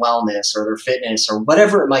health and wellness or their fitness or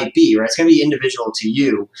whatever it might be, right? It's going to be individual to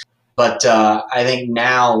you. But I think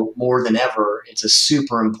now more than ever, it's a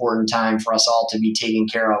super important time for us all to be taking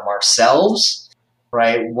care of ourselves,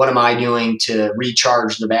 right? What am I doing to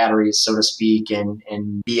recharge the batteries, so to speak,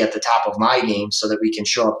 and be at the top of my game so that we can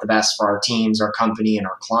show up the best for our teams, our company, and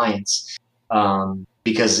our clients?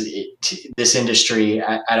 Because this industry,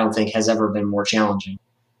 I don't think, has ever been more challenging.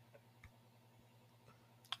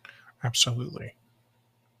 Absolutely.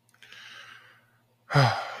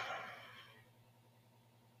 My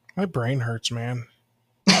brain hurts, man.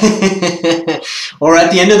 We're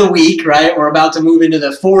at the end of the week, right? We're about to move into the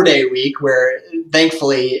 4-day week where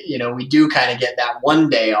thankfully, we do kind of get that one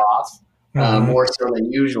day off, more so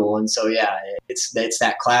than usual. And so, yeah, it's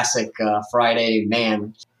that classic Friday,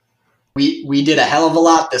 man, we did a hell of a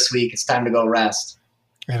lot this week. It's time to go rest.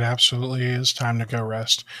 It absolutely is time to go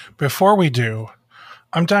rest. Before we do,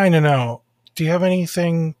 I'm dying to know, do you have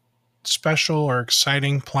anything special or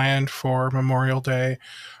exciting planned for Memorial Day?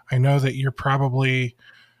 I know that you're probably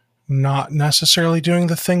not necessarily doing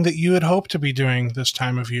the thing that you had hoped to be doing this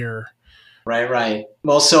time of year. Right.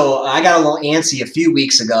 Well, so I got a little antsy a few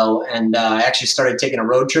weeks ago, and I actually started taking a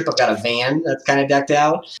road trip. I've got a van that's kind of decked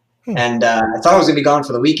out. And I thought I was going to be gone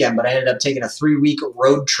for the weekend, but I ended up taking a 3-week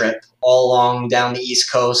road trip all along down the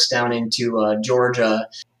East Coast, down into Georgia,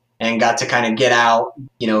 and got to kind of get out,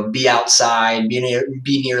 be outside, be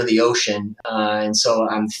near the ocean. And so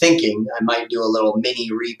I'm thinking I might do a little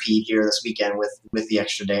mini repeat here this weekend with the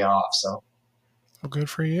extra day off. So, well,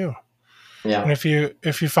 good for you. Yeah. And if you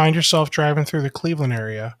find yourself driving through the Cleveland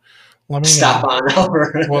area, let me stop know. on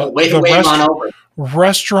over. Well, wave on over.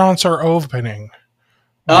 Restaurants are opening.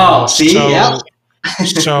 Oh, see, yeah.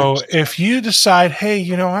 So if you decide, hey,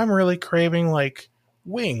 I'm really craving like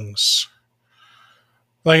wings.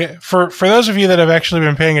 Like for those of you that have actually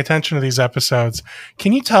been paying attention to these episodes,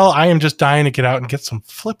 can you tell I am just dying to get out and get some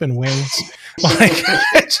flipping wings? Like,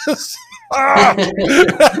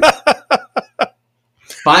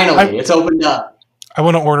 Finally, it's opened up. I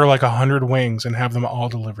want to order like 100 wings and have them all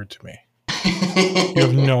delivered to me. You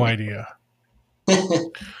have no idea.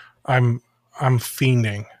 I'm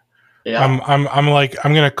fiending. Yeah. I'm like,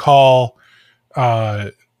 I'm gonna call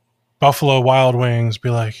Buffalo Wild Wings, be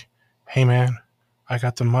like, hey man, I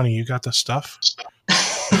got the money, you got the stuff?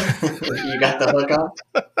 You got the hook up?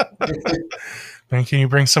 Man, can you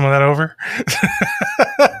bring some of that over?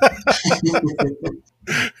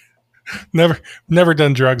 Never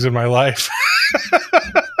done drugs in my life.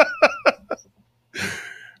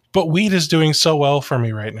 But weed is doing so well for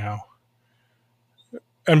me right now.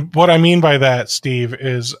 And what I mean by that, Steve,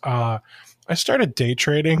 is I started day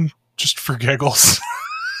trading just for giggles.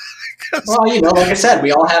 Well, like I said,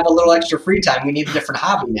 we all have a little extra free time. We need a different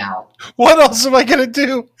hobby now. What else am I going to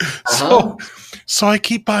do? Uh-huh. So I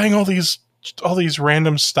keep buying all these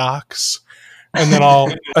random stocks, and then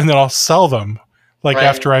I'll sell them. Like right.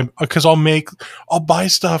 after because I'll buy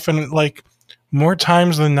stuff, and like more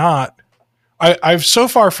times than not, I've so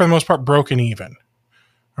far for the most part broken even.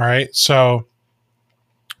 All right. So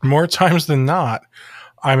more times than not,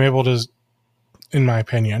 I'm able to, in my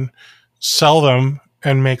opinion, sell them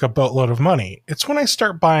and make a boatload of money. It's when I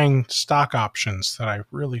start buying stock options that I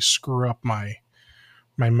really screw up my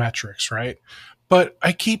metrics, right? But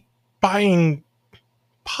I keep buying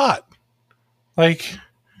pot. Like,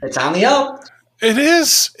 it's on the up. It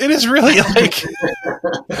is really like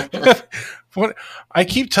what I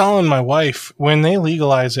keep telling my wife, when they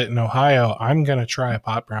legalize it in Ohio, I'm going to try a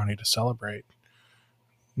pot brownie to celebrate.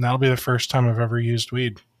 And that'll be the first time I've ever used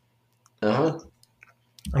weed. Uh-huh.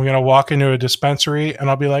 I'm going to walk into a dispensary and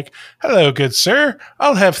I'll be like, hello, good sir.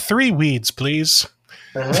 I'll have 3 weeds, please.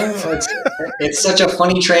 Uh-huh. It's such a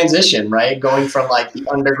funny transition, right? Going from like the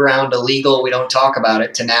underground illegal, we don't talk about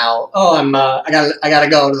it, to now, I gotta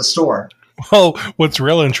go to the store. Well, what's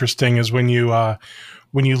real interesting is when you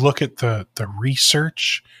look at the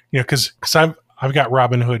research, because I've got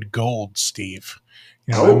Robinhood Gold, Steve.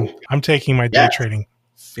 I'm taking my day trading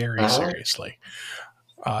very seriously.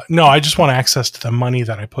 No, I just want access to the money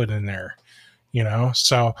that I put in there,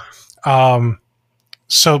 So,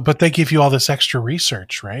 but they give you all this extra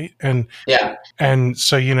research, right? And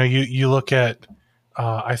so you look at,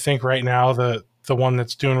 I think right now the one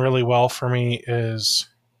that's doing really well for me is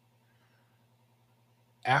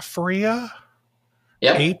Aphria.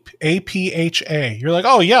 Yep. APHA. You're like,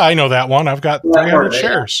 oh yeah, I know that one. I've got 300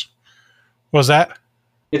 shares. What was that?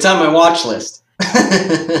 It's on my watch list.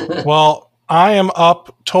 Well, I am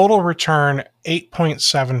up total return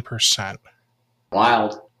 8.7%.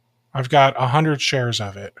 Wild. I've got 100 shares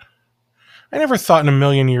of it. I never thought in a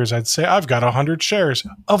million years I'd say I've got 100 shares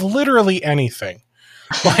of literally anything.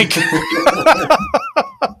 Like,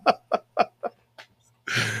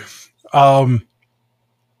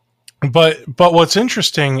 but what's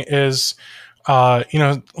interesting is,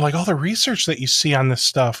 like all the research that you see on this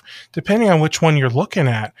stuff, depending on which one you're looking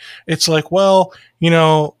at, it's like, well,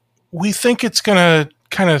 we think it's going to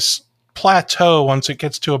kind of plateau once it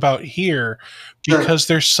gets to about here, because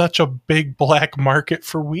there's such a big black market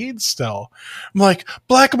for weed still. I'm like,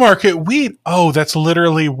 black market weed? Oh, that's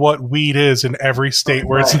literally what weed is in every state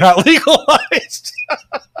where it's not legalized.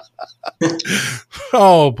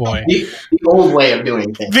 Oh boy. The old way of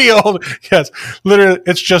doing things. Yes. Literally,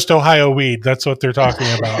 it's just Ohio weed. That's what they're talking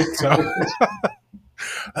about. So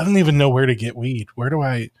I don't even know where to get weed.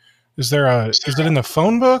 Is it in the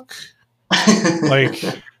phone book? Like,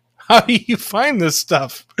 how do you find this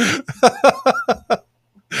stuff?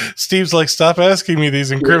 Steve's like, stop asking me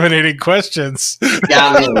these incriminating questions.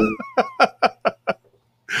 Got me.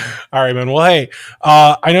 All right, man. Well, hey,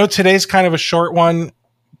 I know today's kind of a short one,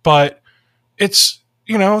 but it's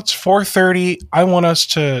 4:30. I want us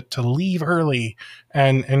to leave early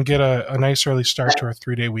and get a nice early start to our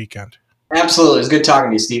 3-day weekend. Absolutely. It was good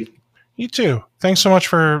talking to you, Steve. You too. Thanks so much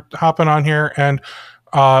for hopping on here. And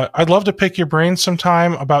I'd love to pick your brain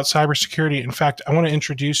sometime about cybersecurity. In fact, I want to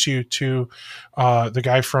introduce you to the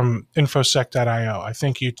guy from infosec.io. I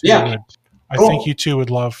think you two I think you two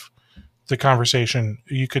would love the conversation.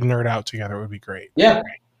 You could nerd out together. It would be great. Yeah.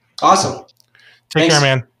 Awesome. Take care,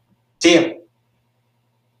 man. See you.